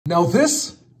Now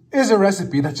this is a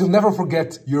recipe that you'll never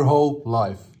forget your whole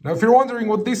life. Now if you're wondering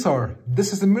what these are,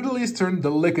 this is a Middle Eastern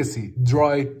delicacy,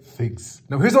 dry figs.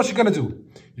 Now here's what you're gonna do.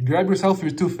 You grab yourself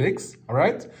your 2 figs, all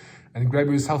right? And grab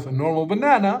yourself a normal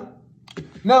banana.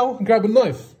 Now grab a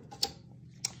knife.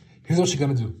 Here's what you're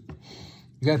gonna do.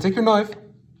 You're gonna take your knife.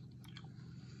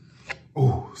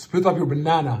 Oh, split up your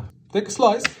banana. Take a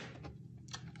slice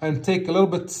and take a little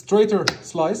bit straighter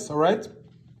slice, all right?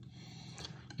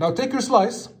 Now take your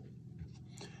slice,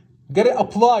 get it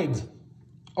applied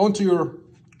onto your,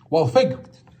 well, fig.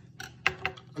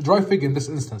 A dry fig in this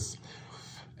instance.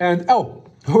 And, oh,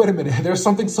 wait a minute, there's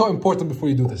something so important before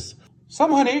you do this.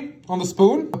 Some honey on the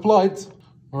spoon, applied,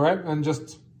 all right? And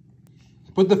just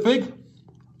put the fig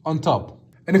on top.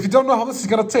 And if you don't know how this is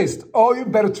gonna taste, oh, you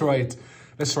better try it.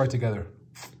 Let's try it together.